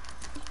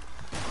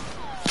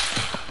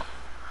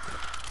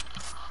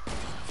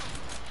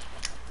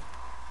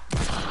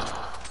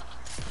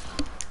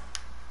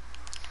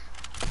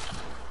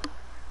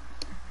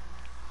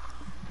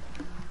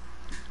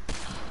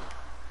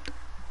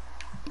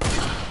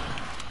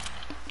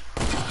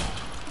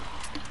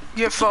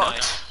 Get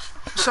fucked.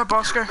 What's up,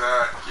 Oscar?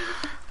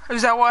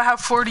 Is that why I have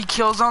 40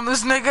 kills on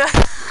this nigga?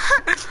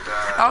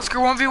 Oscar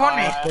 1v1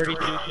 me.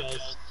 32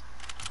 kills.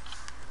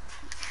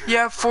 You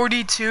have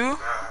 42?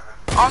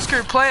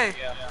 Oscar, play.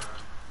 Yeah.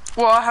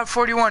 Well, I have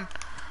 41.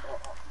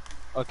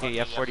 Okay, you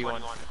have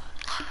 41.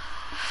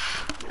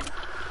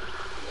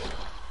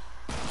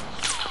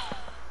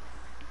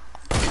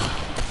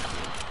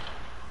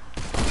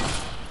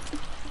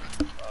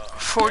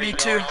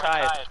 42.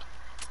 Tied.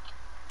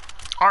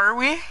 Are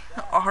we?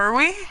 Are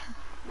we?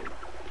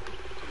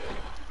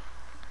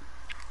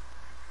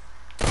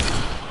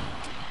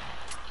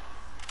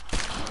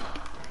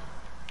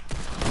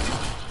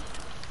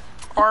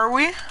 Are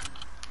we?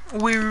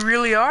 We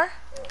really are?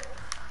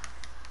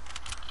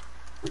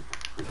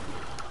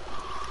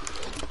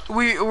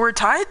 We're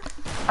tied?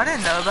 I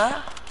didn't know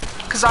that.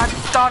 Cause I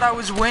thought I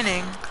was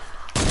winning.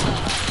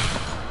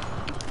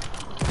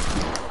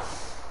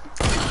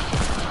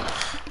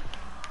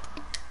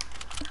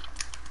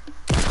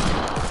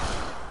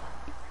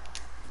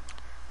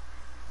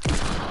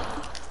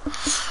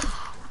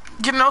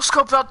 Get no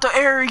scope out the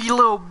air, you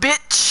little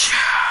bitch.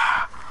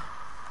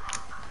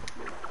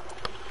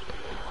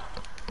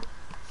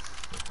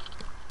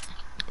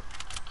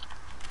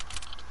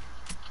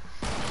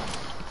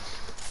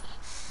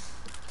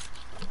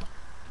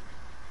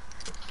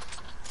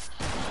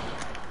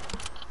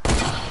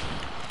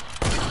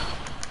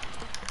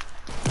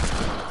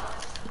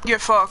 Get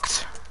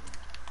fucked.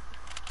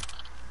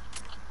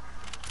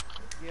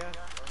 Yeah.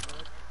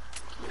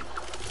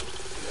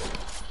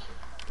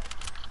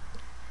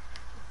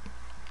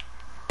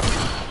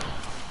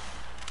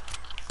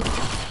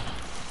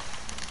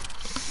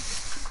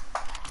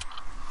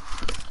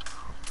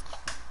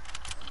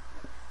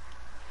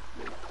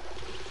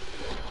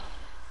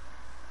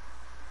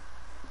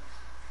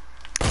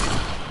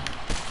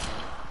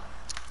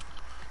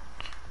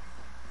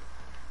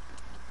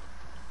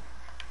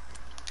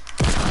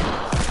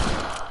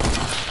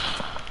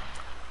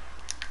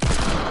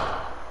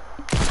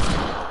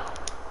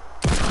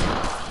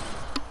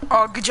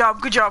 Oh, good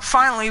job, good job.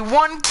 Finally,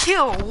 one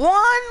kill.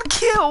 One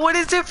kill. What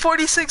is it?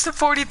 46 to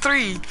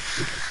 43.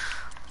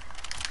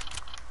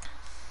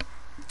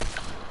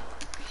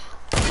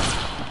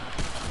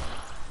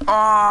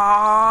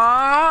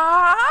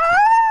 Ah,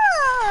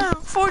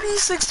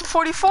 46 to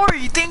 44.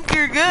 You think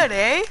you're good,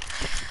 eh?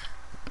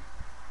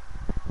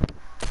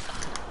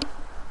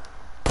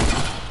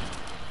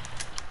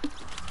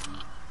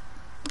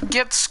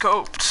 Get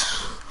scoped.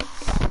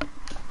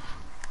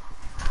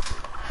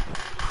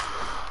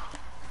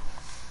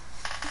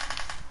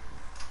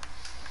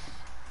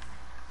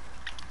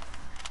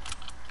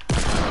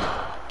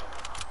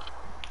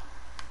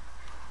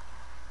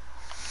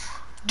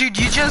 Dude,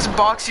 you just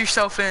box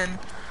yourself in.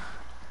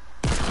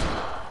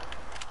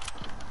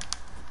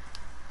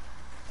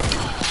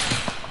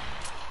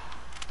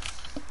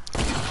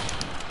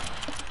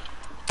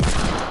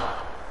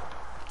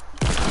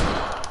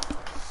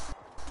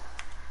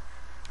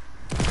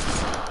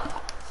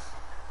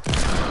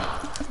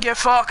 Get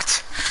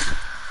fucked.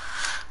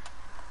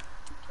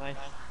 Nice.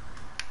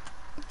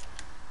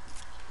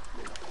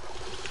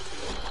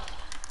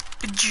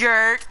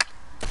 Jerk.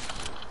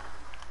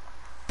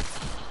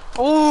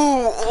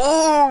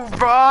 Oh,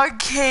 bro,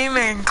 came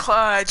in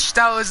clutch.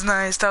 That was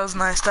nice. That was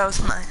nice. That was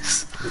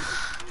nice.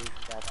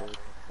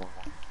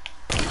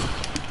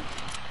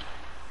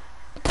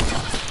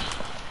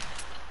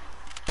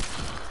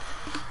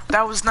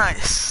 That was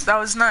nice. That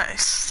was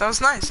nice. That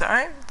was nice,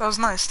 alright? That was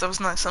nice. That was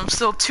nice. I'm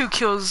still 2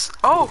 kills.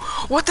 Oh,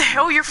 what the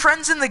hell? Your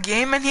friend's in the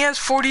game and he has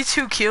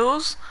 42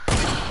 kills?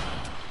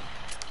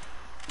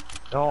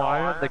 No,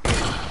 I'm in the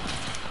game.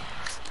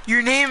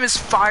 Your name is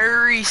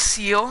Fiery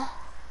Seal?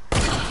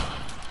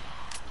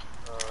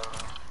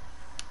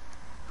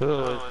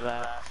 Who is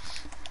that?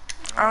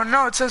 I don't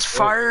know. It says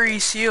Fiery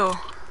Seal.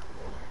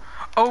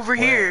 Over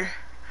here.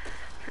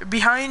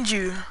 Behind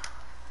you.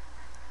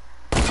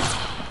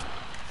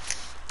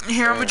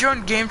 Here, I'm gonna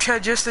join game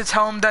chat just to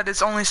tell him that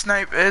it's only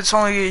snipers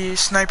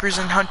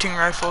and hunting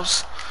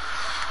rifles.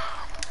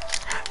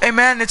 Hey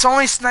man, it's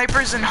only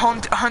snipers and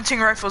hunting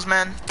rifles,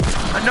 man.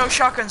 No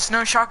shotguns,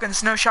 no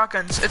shotguns, no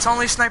shotguns. It's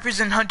only snipers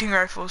and hunting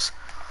rifles.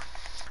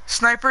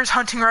 Snipers,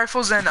 hunting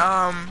rifles, and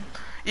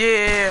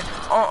yeah.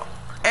 Oh,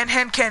 and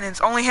hand cannons.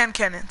 Only hand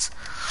cannons.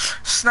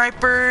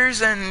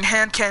 Snipers and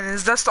hand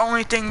cannons. That's the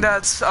only thing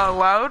that's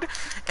allowed.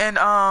 And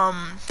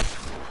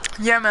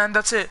yeah, man,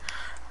 that's it.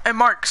 Hey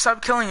Mark,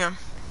 stop killing him.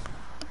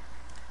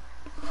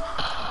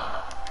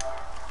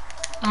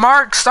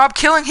 Mark, stop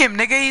killing him,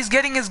 nigga. He's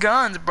getting his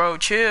guns, bro.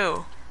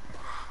 Chill.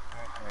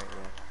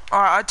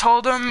 Alright, I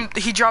told him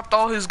he dropped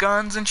all his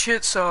guns and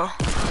shit, so.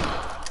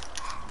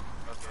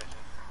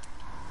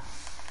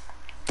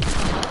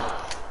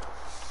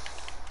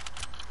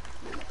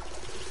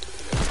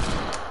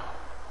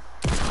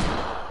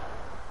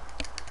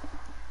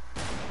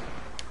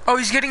 Oh,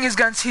 he's getting his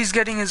guns. He's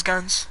getting his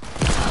guns.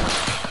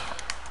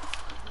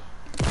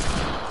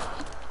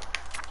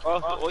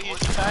 Oh, you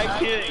tag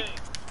kidding.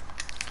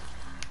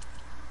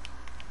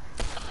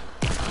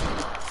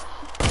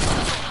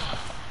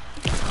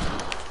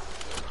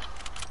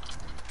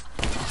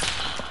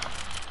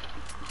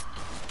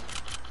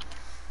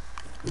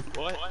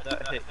 What?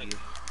 That hit you.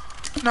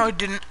 No, it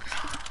didn't.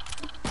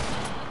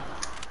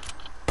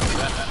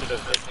 That should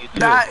have hit you too.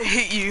 That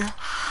hit you.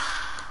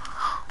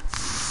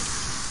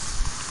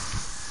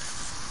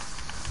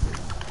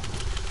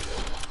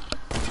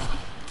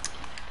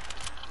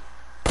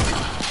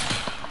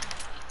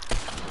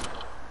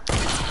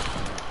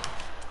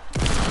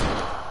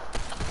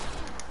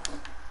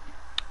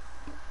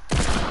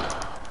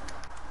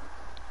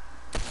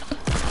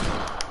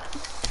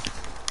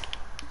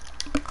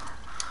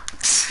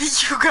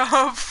 You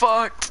got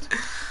fucked.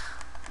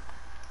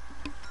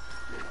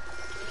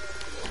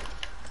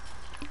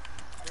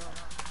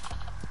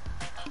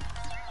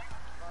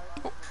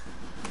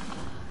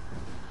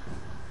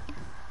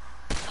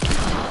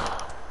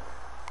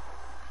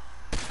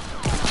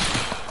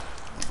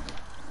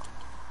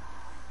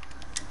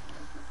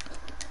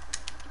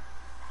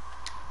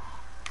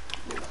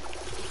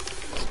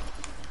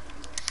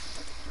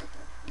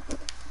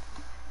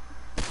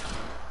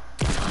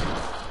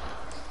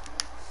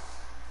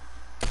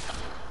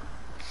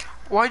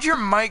 Why'd your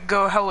mic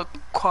go hella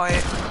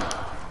quiet?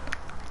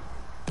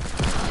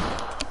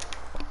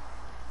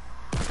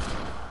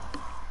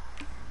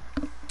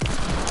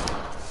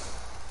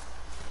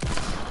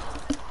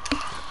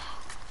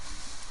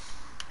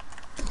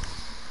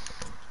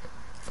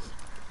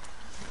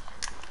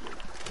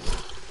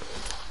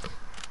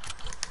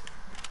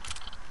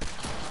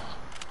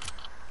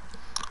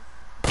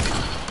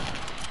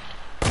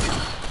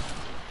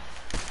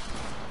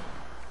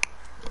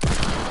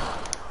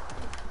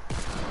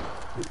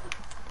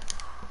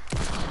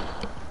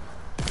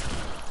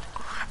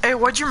 Hey,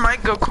 why'd your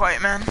mic go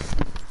quiet, man?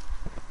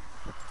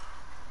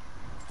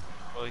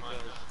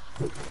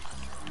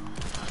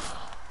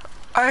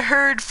 I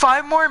heard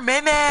 5 more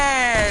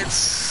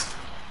minutes.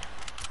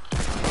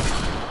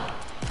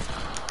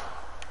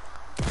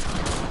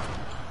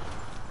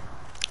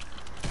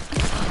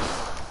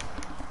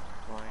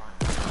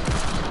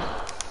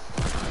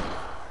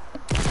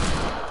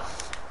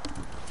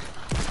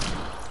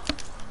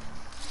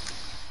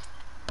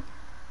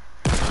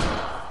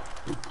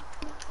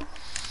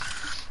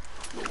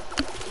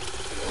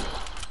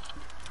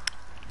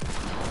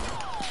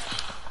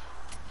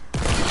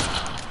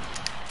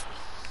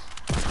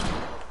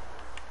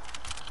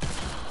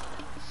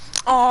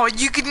 Oh,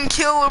 you can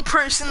kill a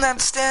person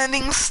that's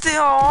standing still.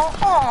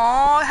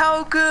 Oh,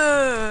 how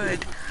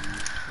good.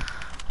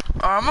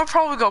 I'm gonna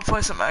probably go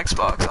play some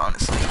Xbox,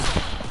 honestly.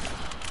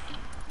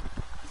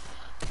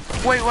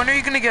 Wait, when are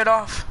you gonna get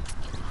off?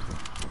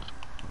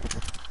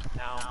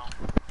 Now.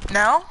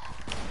 Now?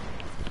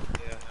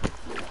 Yeah.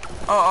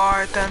 Oh,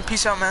 alright then.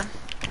 Peace out, man.